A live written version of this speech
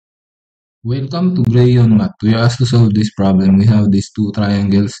Welcome to GrayYeon We are asked to solve this problem. We have these two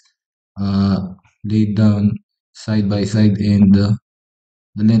triangles laid down side by side, and the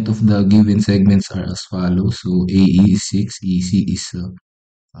length of the given segments are as follows. So AE is 6, EC is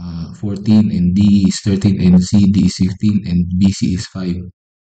 14, and DE is 13, and CD is 15, and BC is 5.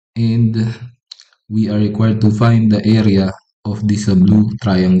 And we are required to find the area of this blue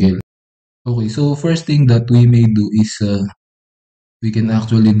triangle. Okay, so first thing that we may do is we can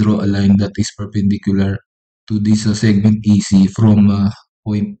actually draw a line that is perpendicular to this segment EC from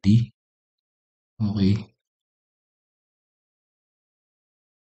point D. Okay.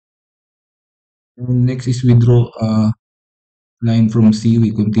 And next is we draw a line from C.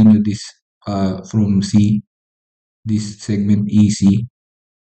 We continue this from C, this segment EC,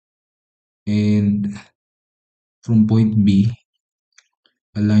 and from point B,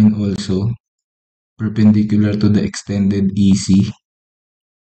 a line also perpendicular to the extended EC.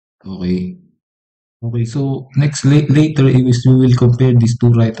 Okay. Okay, so next later is we will compare these two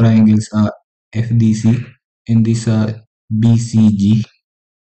right triangles FDC and this BCG,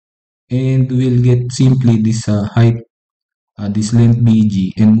 and we'll get simply this height, this length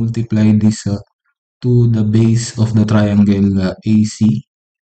BG, and multiply this to the base of the triangle AC.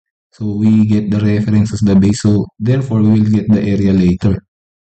 So we get the reference as the base. So therefore, we will get the area later.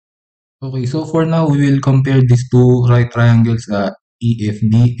 Okay, so for now, we will compare these two right triangles,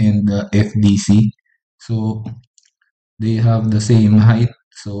 EFD and FDC. So they have the same height.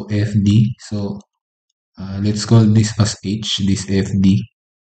 So FD. So let's call this as H, this FD.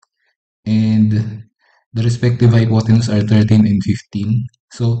 And the respective hypotenuse are 13 and 15.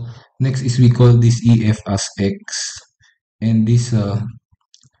 So next is we call this EF as X, and this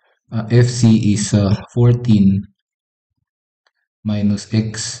FC is 14 minus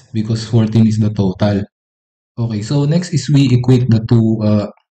X, because 14 is the total. Okay, so next is we equate the two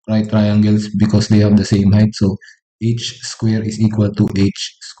right triangles because they have the same height. So H square is equal to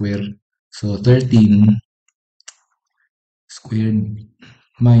H square. So 13 squared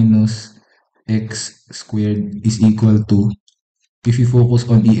minus X squared is equal to, if you focus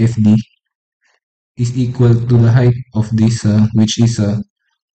on EFD, is equal to the height of this, which is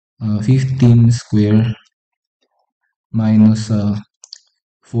 15 square minus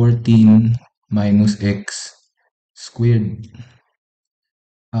 14 minus X squared.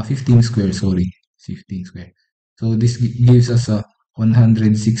 15 square, sorry. 15 square. So this gives us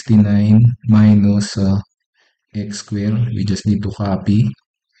 169 minus X square. We just need to copy.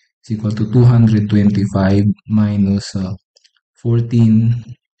 It's equal to 225 minus 14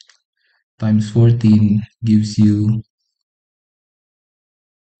 times 14 gives you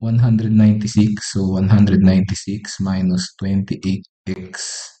 196. So 196 minus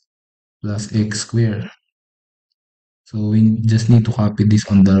 28x plus x square. So we just need to copy this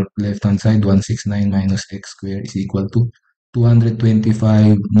on the left hand side. 169 minus x square is equal to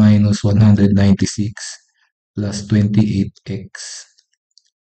 225 minus 196 plus 28x,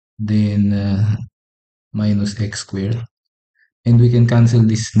 then minus x square. And we can cancel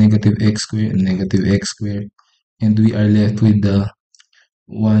this negative x square and negative x square, and we are left with the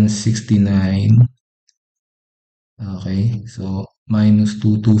 169. Okay, so minus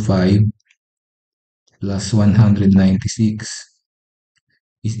 225 plus 196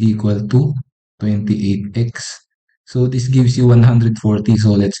 is equal to 28x. So this gives you 140.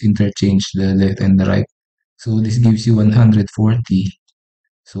 So let's interchange the left and the right. So this gives you 140.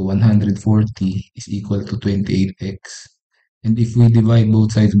 So 140 is equal to 28x. And if we divide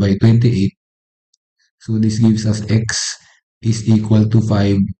both sides by 28, so this gives us x is equal to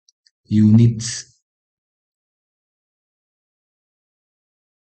 5 units.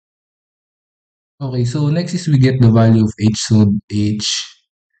 Okay, so next is we get the value of h. So h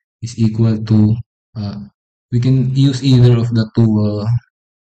is equal to, we can use either of the two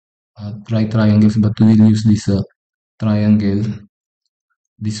right triangles, but we will use this triangle,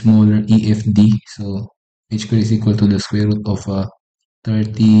 the smaller EFD. So h square is equal to the square root of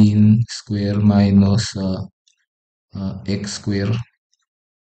 13 square minus x square,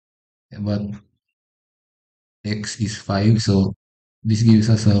 but x is 5. So this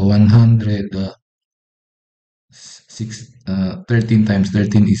gives us a 13 times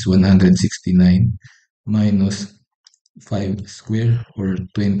 13 is 169 minus 5 square, or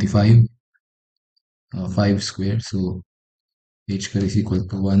 25, 5 square. So h square is equal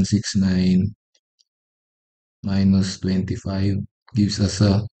to 169 minus 25 gives us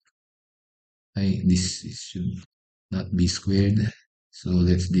a, this should not be squared, so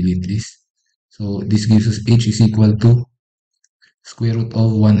let's delete this. So this gives us h is equal to square root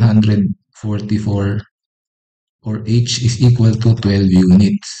of 144, or h is equal to 12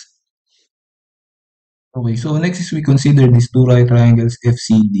 units. Okay, so next is we consider these two right triangles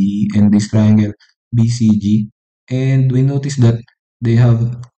FCD and this triangle BCG. And we notice that they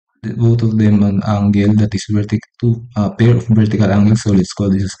have both of them an angle that is vertical, two pair of vertical angles. So let's call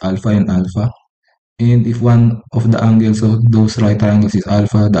this as alpha and alpha. And if one of the angles of those right triangles is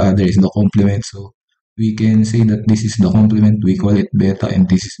alpha, the other is the complement. So we can say that this is the complement. We call it beta and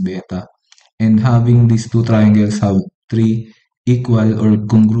this is beta. And having these two triangles have three equal or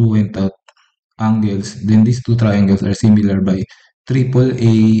congruent angles, then these two triangles are similar by triple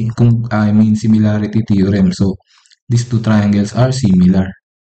A, similarity theorem. So these two triangles are similar.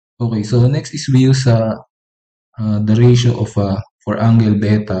 Okay, so next is we use the ratio of for angle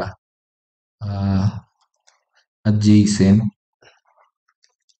beta uh, adjacent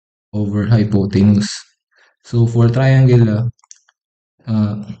over hypotenuse. So for triangle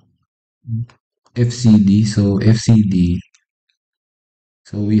FCD,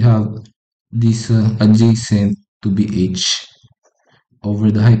 so we have this adjacent to be h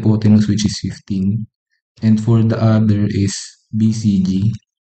over the hypotenuse, which is 15, and for the other is BCG.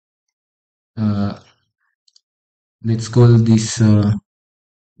 Uh, let's call this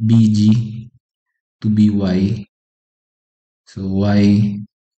BG to be y. So y,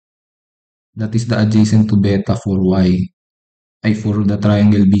 that is the adjacent to beta for y, for the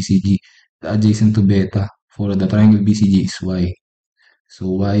triangle BCG. The adjacent to beta for the triangle BCG is y. So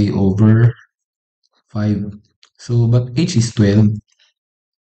y over 5. So, but h is 12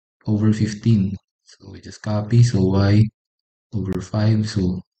 over 15. So we just copy. So y over 5.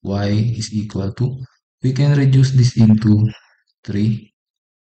 So y is equal to, we can reduce this into 3.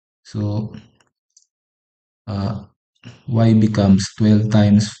 So uh, y becomes 12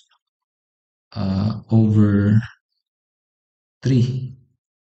 times over 3.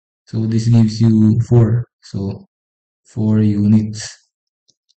 So this gives you 4. So 4 units.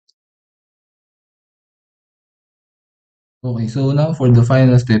 Okay, so now for the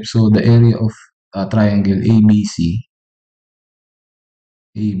final step, so the area of triangle ABC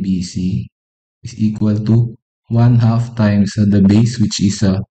is equal to 1/2 times the base, which is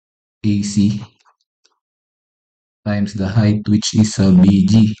AC, times the height, which is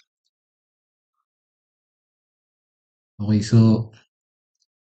BG. Okay, so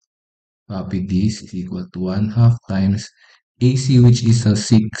copy this is equal to 1/2 times AC, which is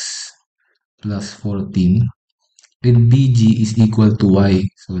 6 plus 14. And BG is equal to y.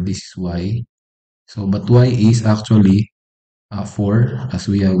 So this is y. So, but y is actually 4 as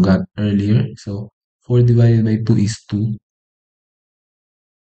we have got earlier. So 4 divided by 2 is 2.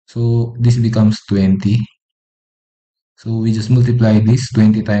 So this becomes 20. So we just multiply this.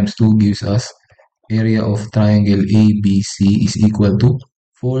 20 times 2 gives us area of triangle ABC is equal to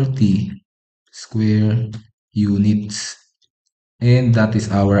 40 square units. And that is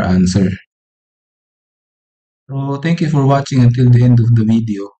our answer. So thank you for watching until the end of the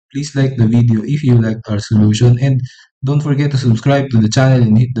video. Please like the video if you liked our solution, and don't forget to subscribe to the channel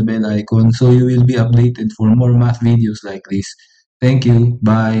and hit the bell icon so you will be updated for more math videos like this. Thank you.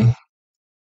 Bye.